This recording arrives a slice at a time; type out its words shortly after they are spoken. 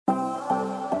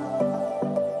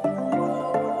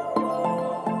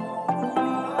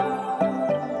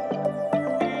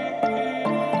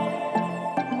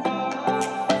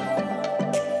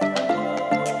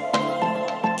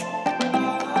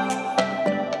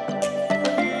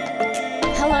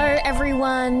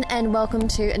everyone, and welcome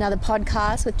to another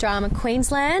podcast with Drama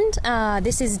Queensland.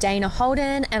 This is Dana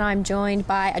Holden, and I'm joined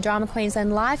by a Drama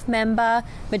Queensland Life member,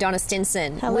 Madonna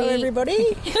Stinson. Hello,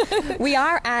 everybody. We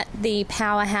are at the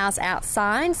powerhouse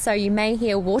outside, so you may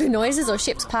hear water noises or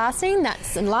ships passing.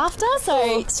 That's and laughter,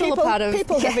 so still people, a part of...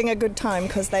 People having a good time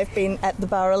because they've been at the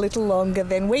bar a little longer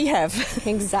than we have.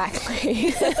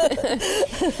 Exactly.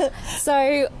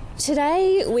 So...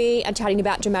 today we are chatting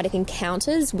about Dramatic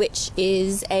Encounters, which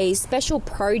is a special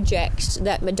project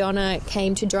that Madonna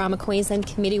came to Drama Queensland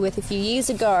Committee with a few years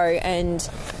ago, and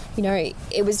you know,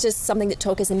 it was just something that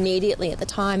took us immediately at the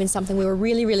time and something we were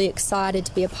really, really excited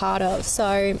to be a part of.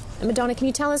 So Madonna, can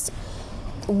you tell us,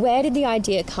 where did the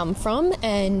idea come from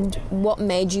and what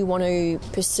made you want to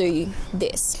pursue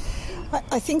this?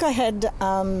 I think I had...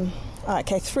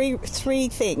 three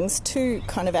things, two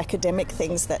kind of academic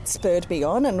things that spurred me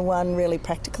on and one really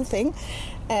practical thing.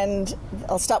 And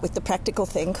I'll start with the practical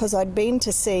thing because I'd been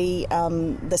to see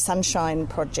the Sunshine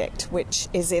Project, which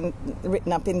is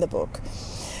written up in the book.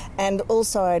 And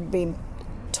also I'd been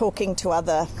talking to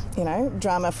other,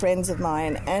 drama friends of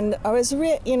mine, and I was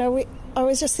I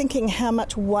was just thinking how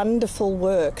much wonderful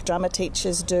work drama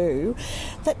teachers do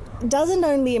that doesn't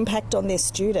only impact on their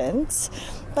students,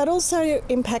 but also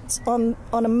impacts on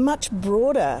a much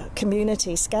broader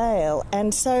community scale.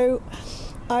 And so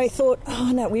I thought,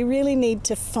 we really need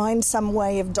to find some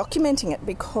way of documenting it,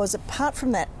 because apart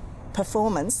from that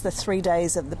performance, the 3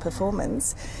 days of the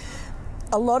performance,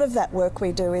 a lot of that work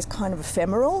we do is kind of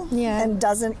ephemeral and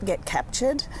doesn't get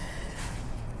captured.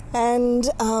 And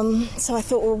so I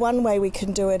thought, one way we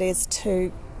can do it is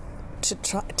to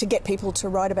try to get people to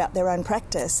write about their own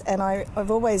practice. And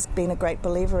I've always been a great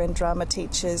believer in drama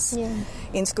teachers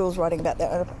in schools writing about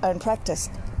their own practice.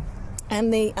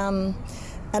 And the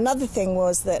another thing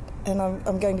was that, and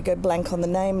I'm going to go blank on the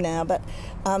name now, but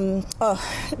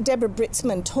Deborah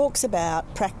Britzman talks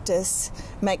about practice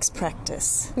makes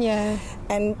practice. Yeah.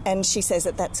 And she says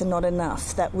that that's not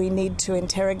enough, that we need to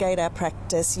interrogate our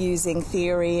practice using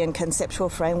theory and conceptual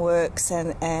frameworks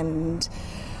and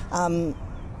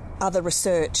other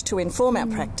research to inform our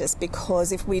practice,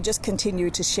 because if we just continue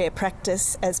to share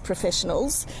practice as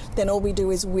professionals, then all we do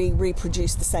is we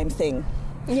reproduce the same thing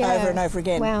over and over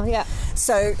again. Wow, yeah.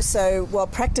 So while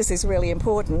practice is really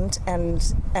important, and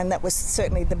that was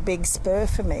certainly the big spur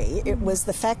for me, it was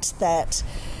the fact that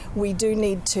we do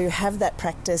need to have that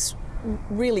practice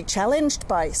really challenged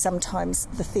by sometimes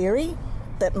the theory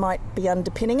that might be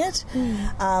underpinning it,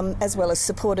 as well as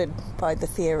supported by the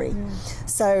theory.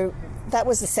 So that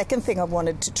was the second thing I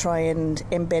wanted to try and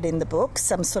embed in the book,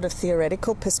 some sort of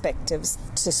theoretical perspectives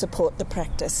to support the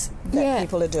practice that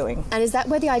people are doing. And is that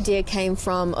where the idea came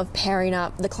from, of pairing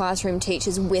up the classroom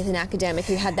teachers with an academic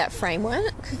who had that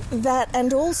framework? That,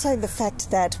 and also the fact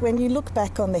that when you look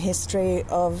back on the history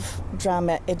of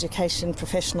drama education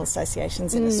professional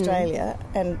associations in Australia,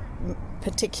 and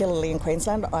particularly in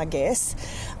Queensland, I guess,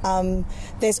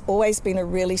 there's always been a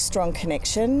really strong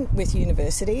connection with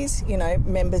universities,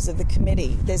 members of the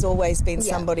committee. There's always been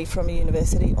somebody from a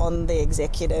university on the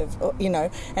executive,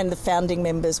 and the founding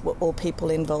members were all people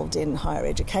involved in higher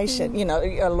education.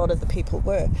 A lot of the people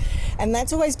were. And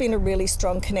that's always been a really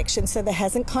strong connection. So there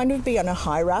hasn't kind of been a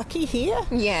hierarchy here.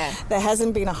 Yeah. There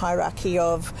hasn't been a hierarchy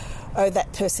of,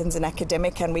 that person's an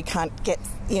academic and we can't get,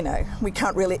 we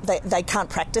can't really, they can't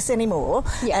practice anymore,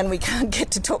 and we can't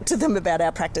get to talk to them about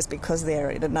our practice because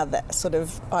they're in another sort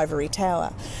of ivory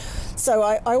tower. So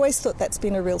I always thought that's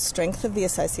been a real strength of the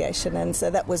association, and so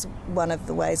that was one of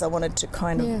the ways I wanted to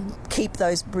kind of keep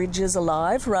those bridges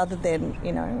alive rather than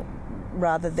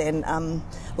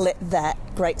let that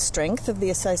great strength of the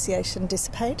association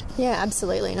dissipate. Yeah,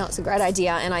 absolutely. No, it's a great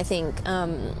idea. And I think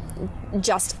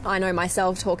I know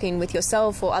myself, talking with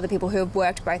yourself or other people who have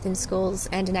worked both in schools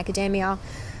and in academia,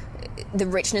 the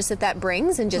richness that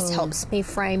brings, and just helps me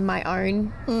frame my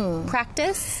own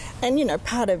practice. And,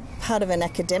 part of an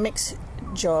academic's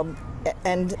job,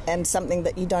 and something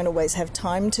that you don't always have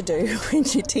time to do when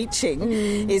you're teaching,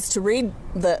 is to read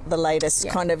the latest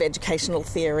kind of educational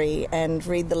theory and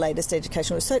read the latest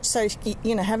educational research. So,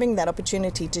 having that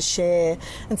opportunity to share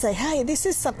and say, hey, this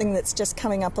is something that's just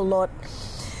coming up a lot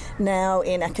now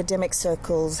in academic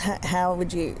circles. How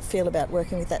would you feel about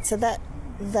working with that? So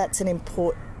that's an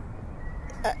important,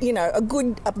 a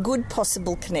good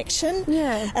possible connection.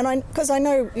 Yeah. And because I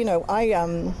know,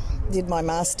 I did my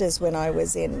master's when I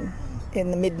was in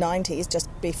the mid-90s, just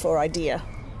before IDEA,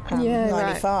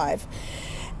 95. Right.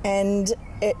 And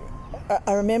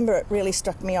I remember it really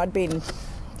struck me. I'd been,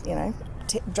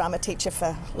 drama teacher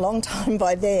for a long time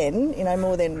by then,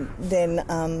 more than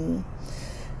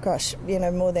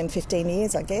more than 15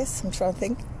 years, I guess. I'm trying to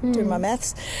think, doing my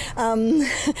maths.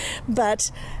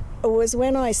 But it was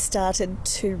when I started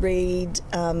to read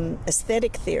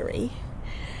aesthetic theory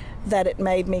that it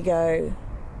made me go,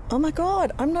 oh my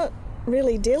God, I'm not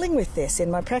really dealing with this in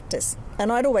my practice.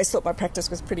 And I'd always thought my practice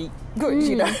was pretty good,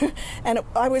 you know. And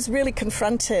I was really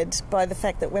confronted by the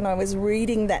fact that when I was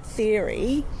reading that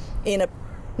theory,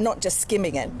 not just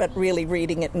skimming it, but really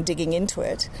reading it and digging into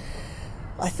it,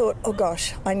 I thought, oh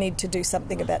gosh, I need to do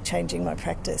something about changing my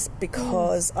practice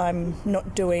because I'm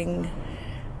not doing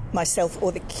myself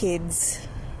or the kids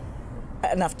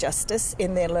enough justice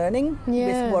in their learning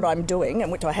with what I'm doing,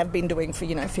 and which I have been doing for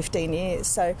 15 years.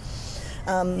 So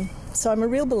I'm a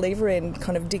real believer in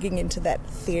kind of digging into that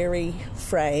theory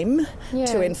frame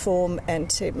to inform and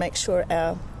to make sure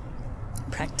our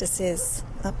practice is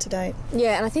up to date.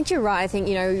 Yeah, and I think you're right. I think,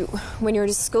 when you're at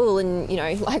a school and,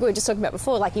 like we were just talking about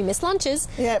before, like you miss lunches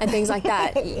and things like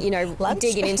that,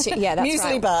 digging into, that's muesli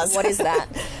right. bars. What is that?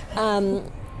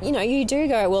 You do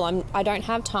go, well, I don't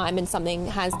have time, and something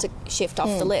has to shift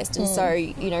off the list. And so,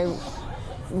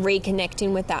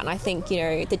 reconnecting with that. And I think,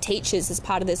 the teachers as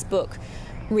part of this book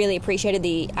really appreciated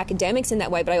the academics in that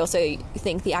way, but I also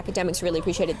think the academics really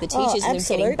appreciated the teachers and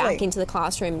getting back into the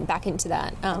classroom, back into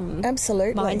that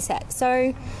mindset.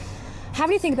 So how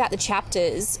do you think about the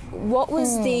chapters? What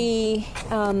was the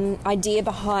idea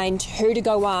behind who to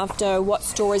go after, what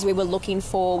stories we were looking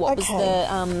for, what was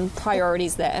the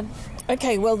priorities there?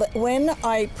 Okay, well, when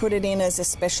I put it in as a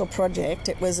special project,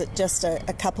 it was just a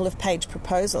couple of page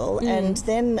proposal, and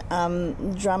then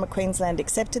Drama Queensland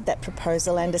accepted that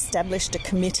proposal and established a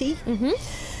committee.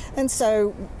 And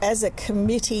so as a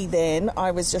committee then,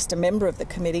 I was just a member of the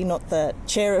committee, not the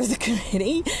chair of the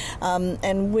committee,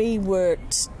 and we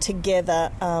worked together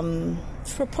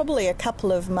for probably a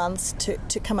couple of months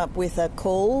to come up with a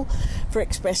call for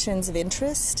expressions of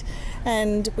interest.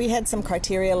 And we had some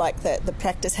criteria, like the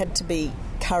practice had to be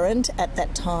current at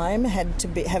that time, had to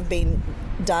have been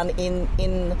done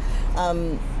in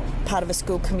part of a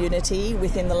school community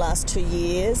within the last 2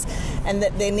 years, and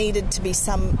that there needed to be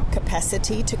some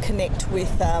capacity to connect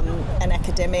with an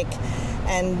academic,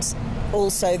 and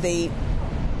also the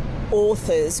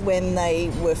authors when they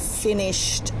were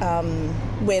finished,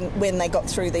 when they got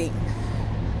through the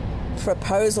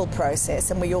proposal process,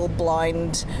 and we all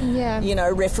blind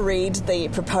refereed the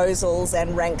proposals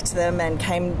and ranked them and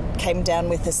came down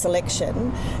with a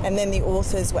selection, and then the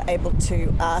authors were able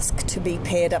to ask to be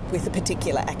paired up with a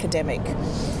particular academic,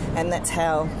 and that's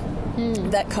how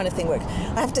that kind of thing worked.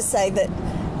 I have to say that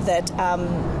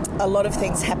a lot of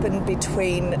things happen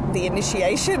between the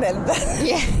initiation and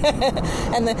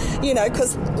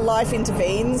because life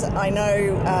intervenes. I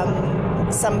know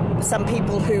some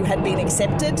people who had been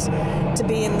accepted to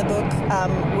be in the book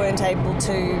weren't able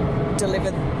to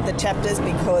deliver the chapters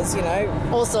because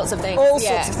all sorts of things.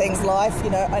 Sorts of things. Life,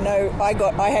 I know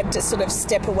I had to sort of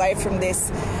step away from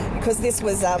this because this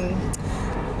was.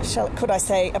 Could I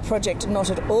say, a project not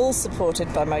at all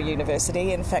supported by my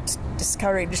university, in fact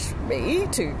discouraged me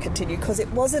to continue because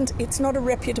it's not a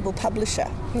reputable publisher,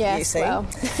 you see. Well.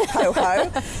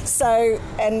 Ho-ho. So,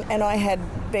 and I had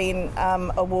been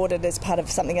awarded as part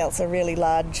of something else, a really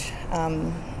large,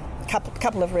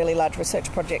 couple of really large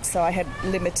research projects, so I had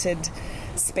limited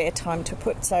spare time to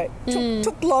put, so it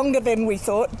took longer than we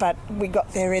thought, but we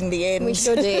got there in the end. We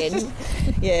sure did.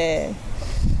 Yeah.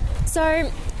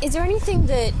 So, is there anything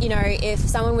that, if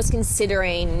someone was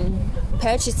considering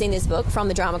purchasing this book from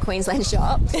the Drama Queensland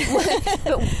shop,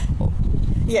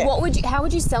 how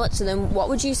would you sell it to them? What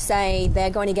would you say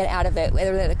they're going to get out of it?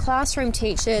 Whether they're a classroom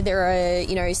teacher,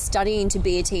 they're studying to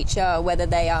be a teacher, whether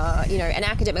they are, an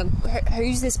academic.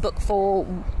 Who's this book for?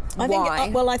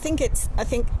 Why? I think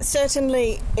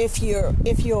certainly if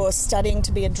you're studying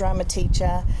to be a drama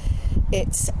teacher,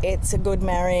 it's a good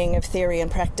marrying of theory and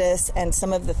practice, and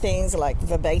some of the things like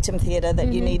verbatim theatre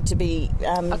that you need to be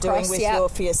doing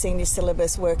with for your senior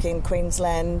syllabus work in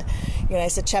Queensland.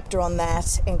 It's a chapter on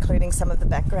that, including some of the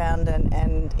background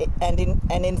and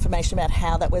information about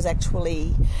how that was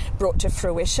actually brought to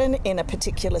fruition in a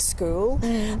particular school.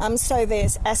 So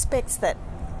there's aspects that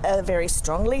are very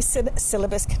strongly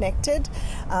syllabus connected.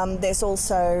 There's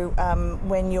also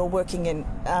when you're working in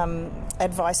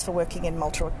advice for working in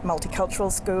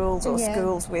multicultural schools or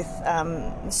schools with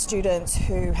students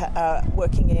who are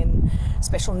working in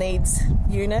special needs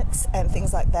units and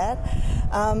things like that.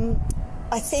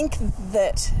 I think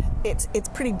that it's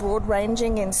pretty broad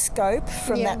ranging in scope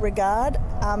from that regard.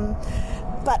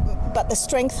 But the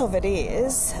strength of it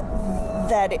is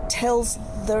that it tells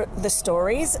the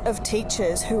stories of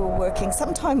teachers who are working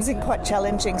sometimes in quite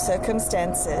challenging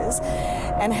circumstances,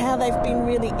 and how they've been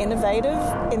really innovative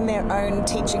in their own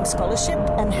teaching scholarship,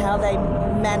 and how they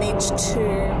manage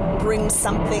to bring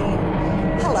something.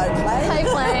 Hello, Plane. Hi,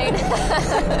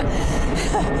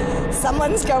 Plane.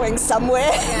 Someone's going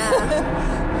somewhere. Yeah.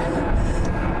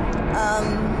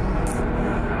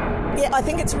 Yeah, I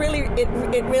think it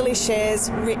really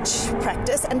shares rich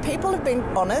practice, and people have been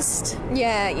honest.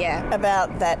 Yeah.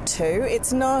 About that too.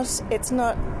 It's not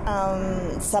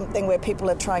something where people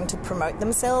are trying to promote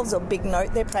themselves or big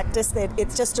note their practice.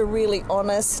 It's just a really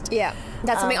honest. Yeah,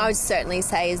 that's something I would certainly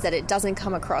say, is that it doesn't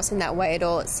come across in that way at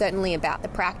all. It's certainly about the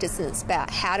practice, and it's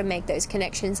about how to make those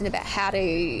connections and about how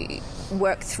to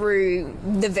work through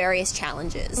the various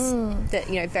challenges that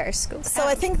various schools have. So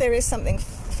I think there is something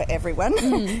for everyone.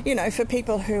 For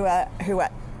people who are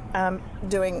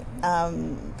doing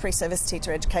pre-service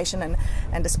teacher education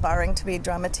and aspiring to be a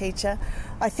drama teacher.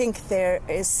 I think there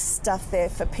is stuff there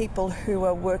for people who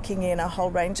are working in a whole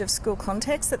range of school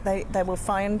contexts, that they will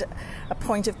find a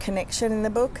point of connection in the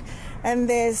book. And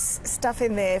there's stuff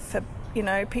in there for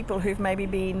people who've maybe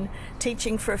been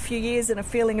teaching for a few years and are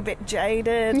feeling a bit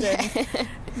jaded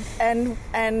and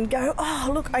go,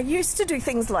 oh, look, I used to do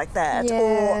things like that. Yeah.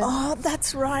 Or, oh,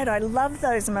 that's right, I love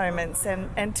those moments,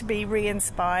 and to be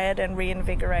re-inspired and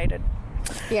reinvigorated.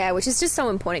 Yeah, which is just so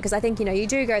important, because I think, you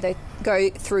do go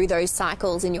through those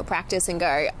cycles in your practice and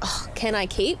go, oh, can I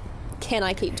keep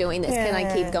doing this? Yeah. Can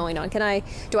I keep going on?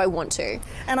 Do I want to?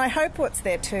 And I hope what's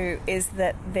there too is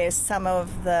that there's some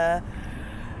of the,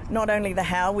 not only the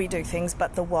how we do things,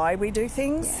 but the why we do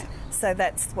things. Yeah. So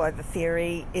that's why the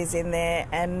theory is in there,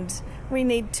 and we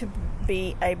need to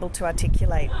be able to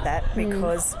articulate that,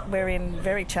 because we're in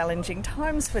very challenging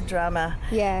times for drama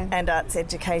and arts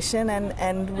education,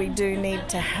 and we do need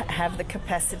to have the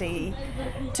capacity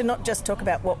to not just talk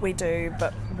about what we do,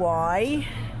 but why.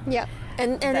 Yeah,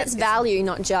 and its value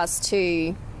not just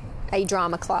to a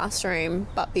drama classroom,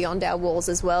 but beyond our walls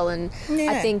as well. And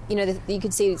I think, you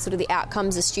could see sort of the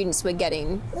outcomes the students were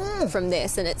getting from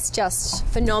this, and it's just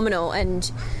phenomenal. And,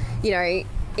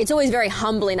 it's always very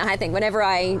humbling, I think, whenever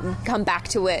I come back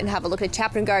to it and have a look at a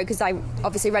chapter and go, because I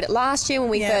obviously read it last year when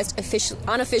we first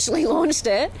unofficially launched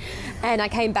it, and I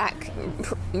came back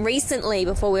recently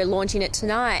before we were launching it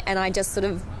tonight, and I just sort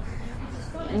of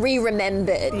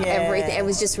re-remembered everything. It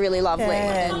was just really lovely.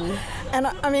 And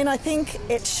I mean, I think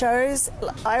it shows,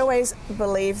 I always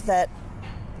believe that,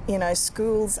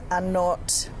 schools are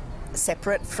not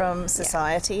separate from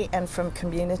society and from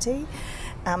community,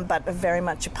 but are very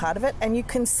much a part of it. And you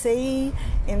can see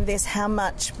in this how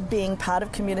much being part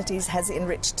of communities has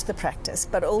enriched the practice,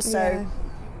 but also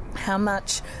how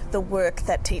much the work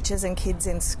that teachers and kids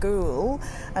in school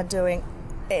are doing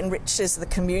enriches the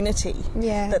community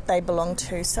that they belong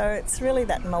to. So it's really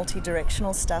that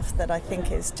multi-directional stuff that I think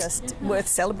is just worth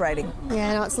celebrating.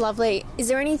 Yeah, no, it's lovely. Is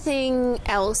there anything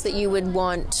else that you would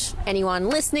want anyone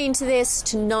listening to this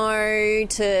to know,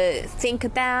 to think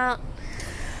about?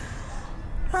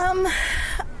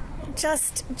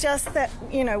 Just that,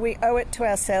 we owe it to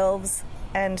ourselves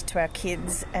and to our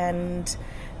kids and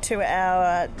to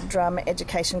our drama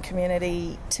education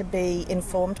community to be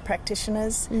informed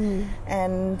practitioners.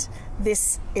 And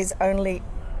this is only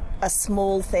a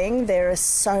small thing. There is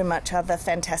so much other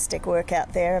fantastic work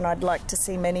out there, and I'd like to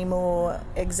see many more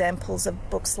examples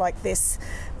of books like this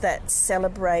that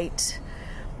celebrate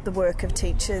the work of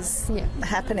teachers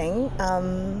happening.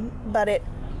 But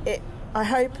I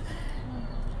hope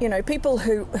people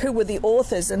who were the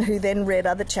authors and who then read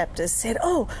other chapters said,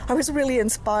 oh, I was really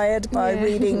inspired by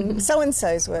reading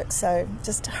so-and-so's work. So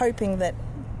just hoping that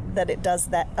it does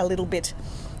that a little bit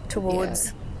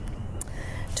towards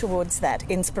that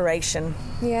inspiration.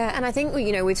 Yeah, and I think,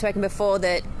 we've spoken before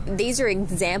that these are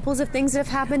examples of things that have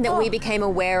happened that we became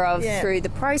aware of through the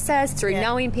process, through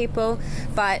knowing people,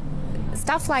 but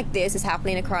stuff like this is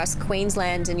happening across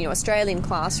Queensland and Australian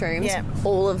classrooms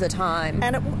all of the time.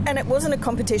 And it wasn't a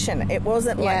competition. It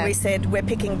wasn't like we said we're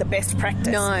picking the best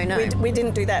practice. No. We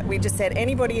didn't do that. We just said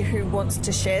anybody who wants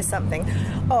to share something.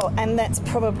 Oh, and that's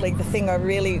probably the thing I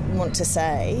really want to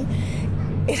say.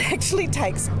 It actually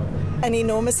takes an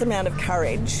enormous amount of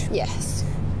courage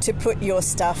to put your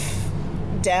stuff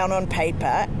down on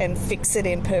paper and fix it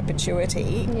in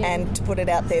perpetuity and to put it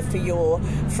out there for your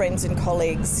friends and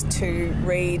colleagues to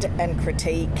read and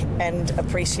critique and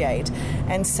appreciate.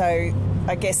 And so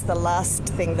I guess the last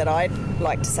thing that I'd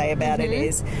like to say about it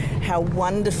is how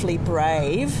wonderfully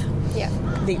brave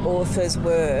the authors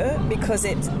were, because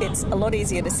it's a lot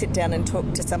easier to sit down and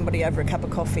talk to somebody over a cup of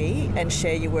coffee and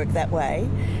share your work that way,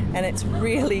 and it's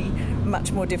really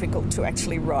much more difficult to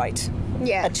actually write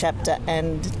a chapter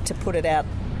and to put it out.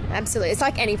 Absolutely. It's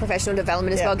like any professional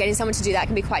development as well. Getting someone to do that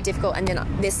can be quite difficult, and then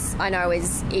this, I know,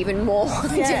 is even more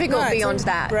difficult beyond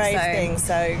that. Brave thing.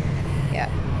 So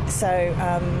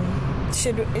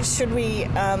should we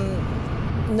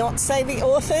not say the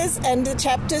authors and the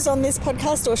chapters on this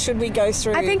podcast, or should we go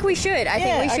through? I think we should. I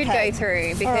think we should go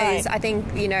through, because I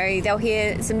think, they'll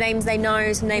hear some names they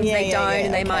know, some names they don't,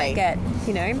 and they might get,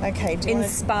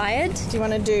 inspired. Do you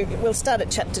want to do? We'll start at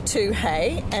chapter 2,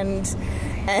 hey, and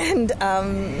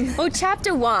well,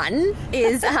 chapter 1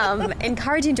 is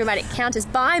Encouraging Dramatic Counters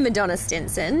by Madonna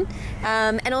Stinson,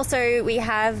 and also we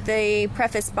have the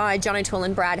preface by John O'Toole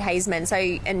and Brad Haseman. So,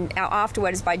 and our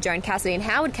afterword is by Joan Cassidy and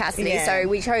Howard Cassidy. So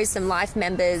we chose some life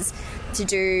members to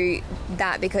do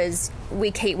that because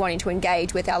we keep wanting to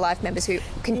engage with our life members who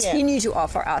continue to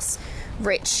offer us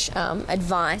rich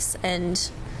advice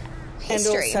and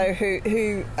history. And also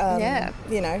who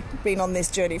been on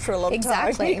this journey for a long time.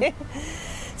 Exactly.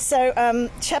 So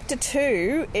chapter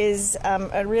 2 is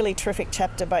a really terrific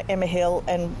chapter by Emma Hill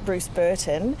and Bruce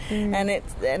Burton, and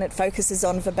it focuses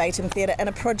on verbatim theatre and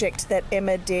a project that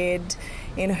Emma did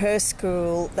in her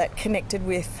school that connected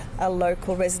with a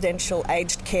local residential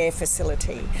aged care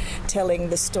facility,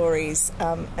 telling the stories.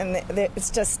 And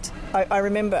it's just, I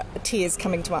remember tears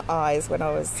coming to my eyes when I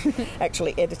was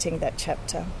actually editing that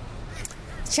chapter.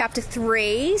 Chapter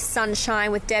 3,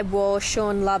 Sunshine, with Deb Walsh,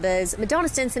 Sean Lubbers, Madonna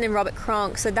Stinson and Robert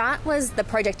Cronk. So that was the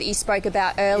project that you spoke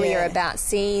about earlier, about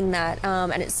seeing that,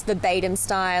 and it's verbatim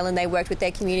style, and they worked with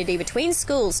their community between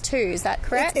schools too. Is that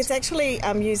correct? It's actually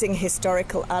using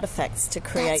historical artefacts to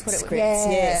create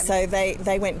scripts. So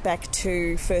they went back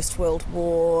to First World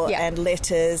War and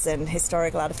letters and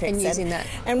historical artefacts. And using that.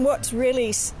 And what's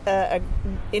really an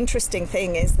interesting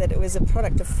thing is that it was a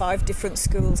product of 5 different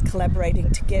schools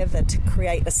collaborating together to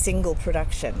create a single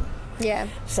production. Yeah.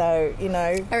 So,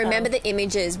 I remember the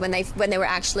images when they were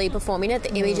actually performing it,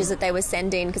 the images that they were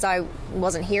sending, because I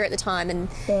wasn't here at the time, and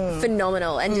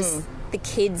phenomenal. And just the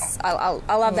kids, I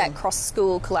love that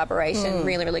cross-school collaboration.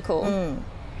 Really, really cool.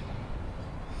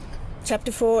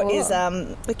 Chapter 4 is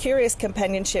The Curious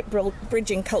Companionship,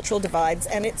 Bridging Cultural Divides,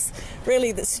 and it's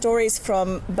really the stories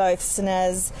from both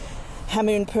Sanaz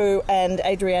Hamounpoo and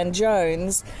Adrienne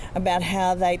Jones about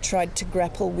how they tried to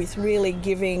grapple with really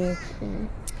giving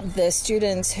the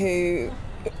students who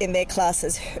in their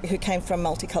classes who came from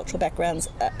multicultural backgrounds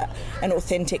an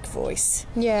authentic voice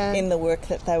in the work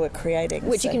that they were creating.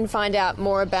 Which you can find out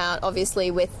more about,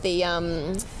 obviously, with the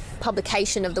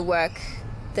publication of the work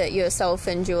that yourself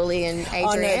and Julie and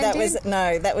Adrienne did?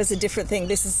 that was a different thing.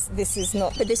 This is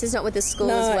not. But this is not with the school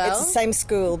as well? No, it's the same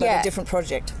school, but a different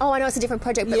project. Oh, I know it's a different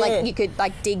project, but you could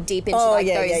dig deep into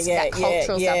that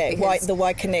cultural stuff. Because the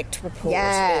Y Connect report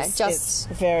is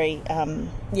very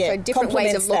so different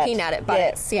ways of looking at it, but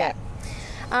it's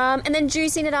and then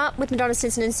juicing it up with Madonna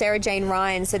Stinson and Sarah Jane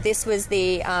Ryan. So this was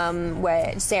the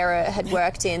where Sarah had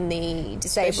worked in the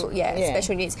disabled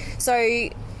special needs. So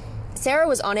Sarah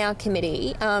was on our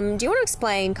committee. Do you want to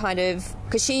explain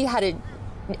because she had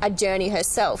a journey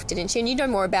herself, didn't she? And you know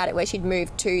more about it, where she'd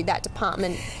moved to that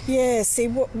department. Yeah, see,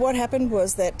 what happened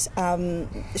was that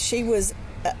she was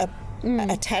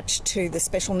attached to the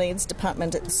special needs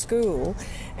department at the school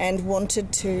and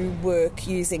wanted to work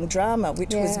using drama,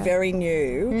 which was very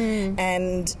new,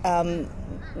 and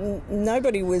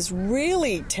nobody was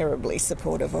really terribly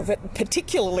supportive of it,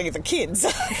 particularly the kids,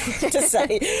 to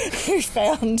say, who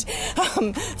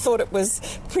thought it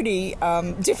was pretty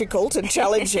difficult and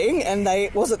challenging, and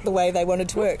it wasn't the way they wanted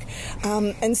to work.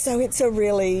 And so it's a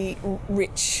really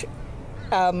rich,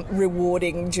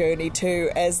 rewarding journey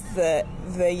too, as the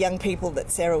young people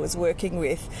that Sarah was working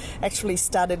with actually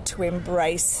started to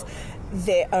embrace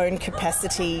their own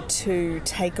capacity to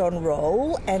take on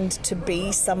role and to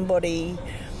be somebody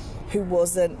who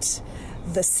wasn't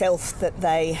the self that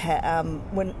they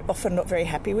were often not very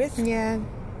happy with. Yeah.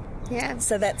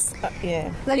 So that's,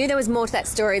 I knew there was more to that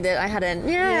story that I hadn't.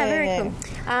 Very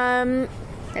cool.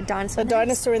 A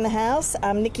Dinosaur in the House.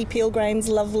 Nikki Pilgraim's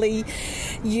lovely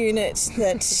unit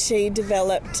that she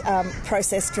developed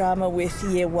process drama with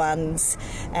year ones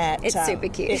At, It's super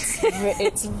cute.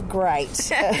 It's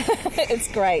great. It's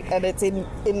great, and it's in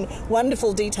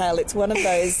wonderful detail. It's one of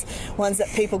those ones that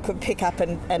people could pick up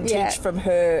and teach from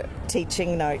her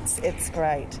teaching notes. It's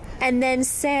great. And then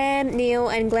Sam Neill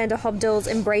and Glenda Hobdell's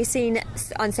embracing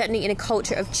uncertainty in a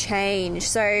culture of change.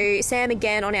 So Sam,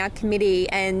 again, on our committee,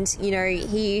 and, you know,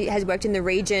 he has worked in the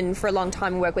region for a long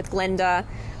time and worked with Glenda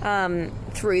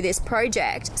through this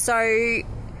project. So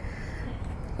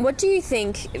what do you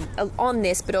think on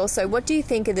this, but also what do you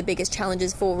think are the biggest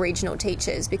challenges for regional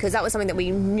teachers? Because that was something that we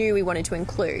knew we wanted to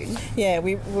include. Yeah,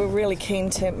 we were really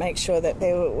keen to make sure that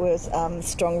there was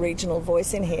strong regional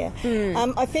voice in here.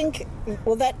 I think,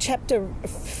 well, that chapter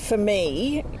for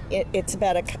me, it's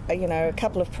about a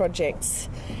couple of projects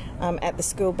at the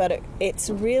school, but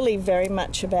it's really very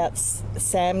much about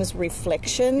Sam's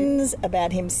reflections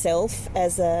about himself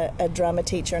as a drama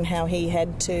teacher and how he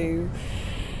had to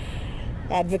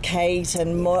advocate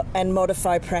and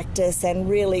modify practice and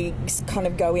really kind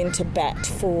of go into bat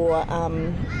for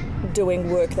doing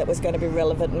work that was going to be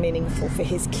relevant and meaningful for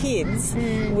his kids,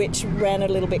 which ran a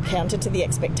little bit counter to the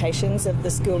expectations of the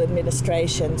school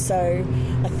administration. So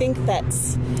I think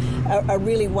that's a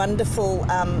really wonderful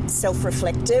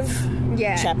self-reflective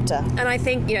chapter. And I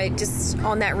think, you know, just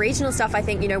on that regional stuff, I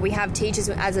think, you know, we have teachers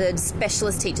as a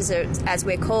specialist teachers, as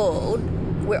we're called.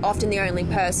 We're often the only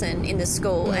person in the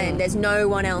school and there's no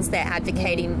one else there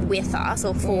advocating with us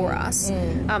or for us.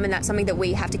 And that's something that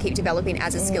we have to keep developing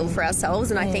as a skill for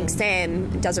ourselves. And I think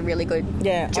Sam does a really good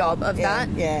job of that.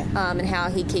 And how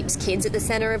he keeps kids at the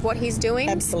centre of what he's doing.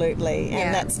 Absolutely.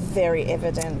 And that's very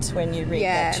evident when you read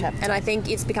that chapter. And I think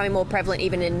it's becoming more prevalent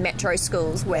even in metro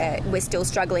schools where we're still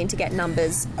struggling to get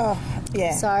numbers.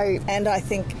 So, and I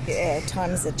think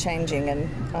times are changing, and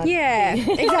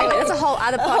exactly. That's a whole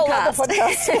other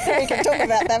podcast. We can talk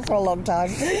about that for a long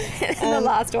time. The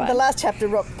last one. The last chapter,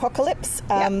 Rockpocalypse.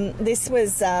 This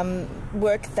was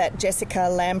work that Jessica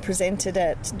Lamb presented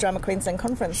at Drama Queensland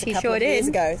Conference a couple of years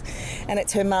ago. And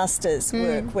it's her master's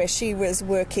work, where she was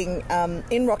working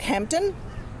in Rockhampton,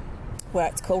 where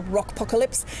it's called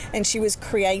Rockpocalypse, and she was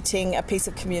creating a piece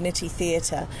of community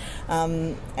theatre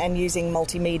and using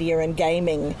multimedia and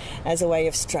gaming as a way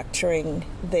of structuring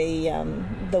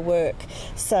the work.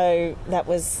 So that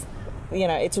was, you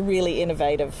know, it's really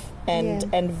innovative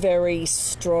and very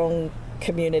strong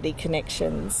community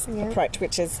connections approach,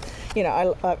 which is, you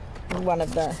know, I one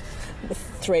of the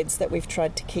threads that we've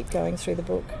tried to keep going through the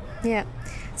book. Yeah.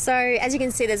 So as you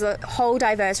can see, there's a whole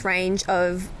diverse range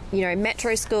of, you know,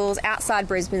 metro schools, outside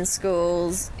Brisbane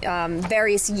schools,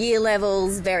 various year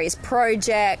levels, various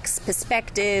projects,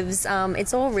 perspectives.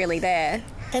 It's all really there.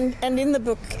 And in the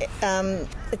book,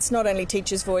 it's not only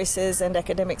teachers' voices and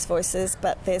academics' voices,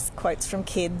 but there's quotes from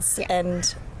kids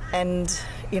and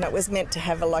you know, it was meant to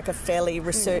have a fairly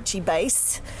researchy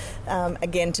base,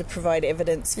 again, to provide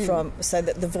evidence from, so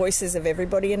that the voices of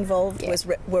everybody involved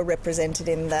were represented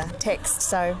in the text.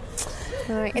 So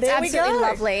it's absolutely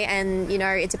lovely, and, you know,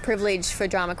 it's a privilege for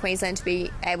Drama Queensland to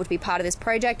be able to be part of this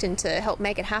project and to help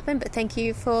make it happen. But thank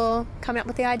you for coming up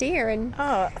with the idea and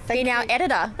being our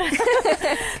editor.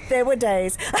 There were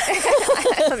days.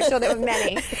 I'm sure there were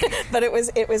many. But it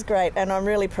was great, and I'm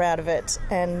really proud of it,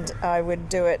 and I would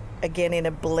do it again in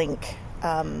a blink.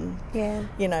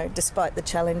 You know, despite the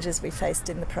challenges we faced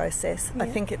in the process. I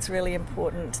think it's really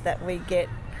important that we get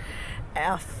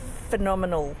our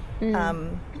phenomenal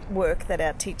work that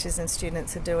our teachers and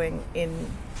students are doing in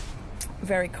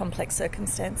very complex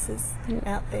circumstances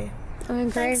out there. I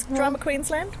agree. Thanks, Drama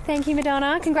Queensland. Thank you,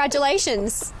 Madonna.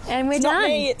 Congratulations. And we're done. Not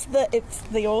me, it's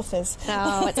the authors.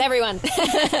 Oh, it's everyone.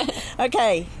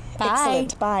 Okay. Bye.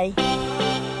 Excellent. Bye.